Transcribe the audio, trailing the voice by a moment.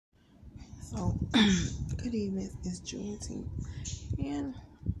So, good evening. It's Juneteenth, and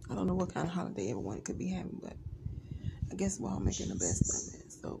I don't know what kind of holiday everyone could be having, but I guess we're all making the best of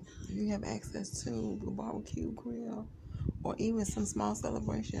it. So, if you have access to the barbecue grill or even some small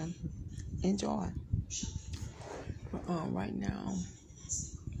celebration, enjoy. But right now,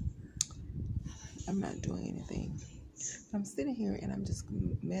 I'm not doing anything. I'm sitting here and I'm just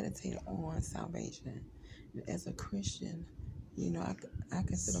meditating on salvation. As a Christian, I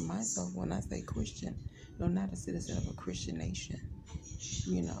consider myself, when I say Christian, not a citizen of a Christian nation,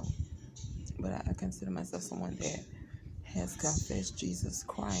 but I consider myself someone that has confessed Jesus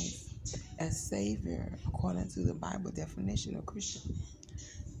Christ as Savior according to the Bible definition of Christian.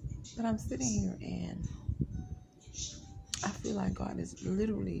 But I'm sitting here and I feel like God is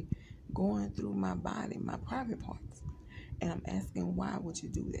literally going through my body, my private parts, and I'm asking, why would you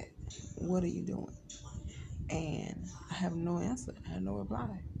do that? What are you doing? And I have no answer. I have no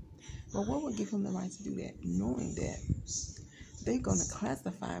reply. But what would give him the right to do that, knowing that they're going to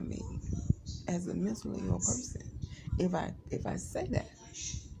classify me as a mentally ill person if I say that?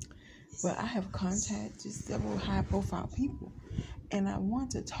 But I have contacted several high-profile people, and I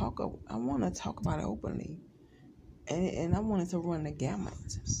want to talk about it openly, and I wanted to run the gamut.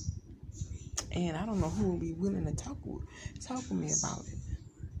 And I don't know who will be willing to talk with me about it.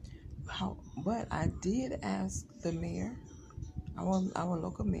 But I did ask the mayor, our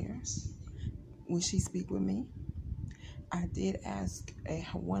local mayor, will she speak with me? I did ask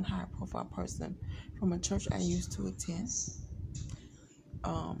one high-profile person from a church I used to attend.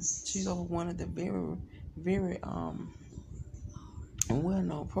 She's over one of the very, very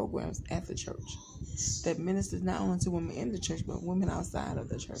well-known programs at the church that ministers not only to women in the church but women outside of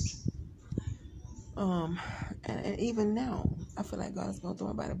the church. And even now, I feel like God is going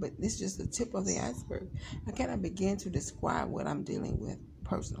through my body, but this is just the tip of the iceberg. I cannot begin to describe what I'm dealing with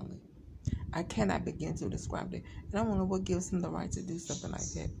personally. I cannot begin to describe it, and I don't know what gives him the right to do something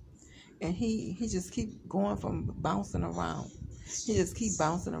like that. And he just keep going from bouncing around. He just keep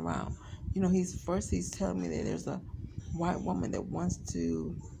bouncing around. He's telling me that there's a white woman that wants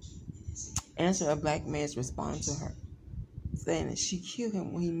to answer a black man's response to her, saying that she killed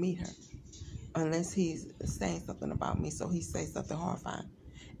him when he meet her, unless he's saying something about me. So he says something horrifying,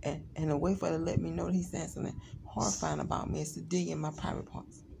 and the way for her to let me know that he's saying something horrifying about me is to dig in my private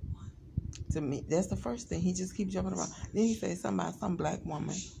parts. To me, that's the first thing. He just keeps jumping around. Then he says something about some black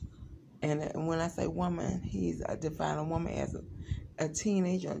woman, and when I say woman, he's defining a woman as a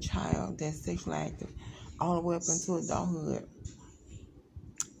teenager, a child that's sexually active, all the way up into adulthood,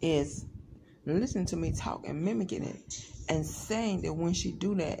 is listening to me talk and mimicking it, and saying that when she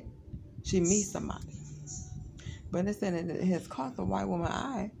do that, she meets somebody. But it said that it has caught the white woman's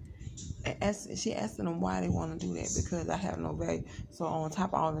eye. She asking them why they want to do that, because I have no value. So on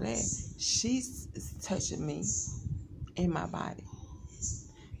top of all of that, she's touching me in my body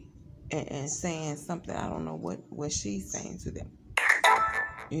and saying something. I don't know what she's saying to them.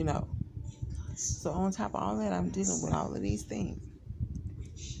 So on top of all that, I'm dealing with all of these things.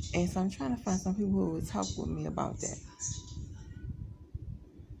 And so I'm trying to find some people who will talk with me about that.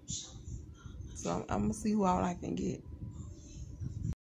 So I'm going to see who all I can get.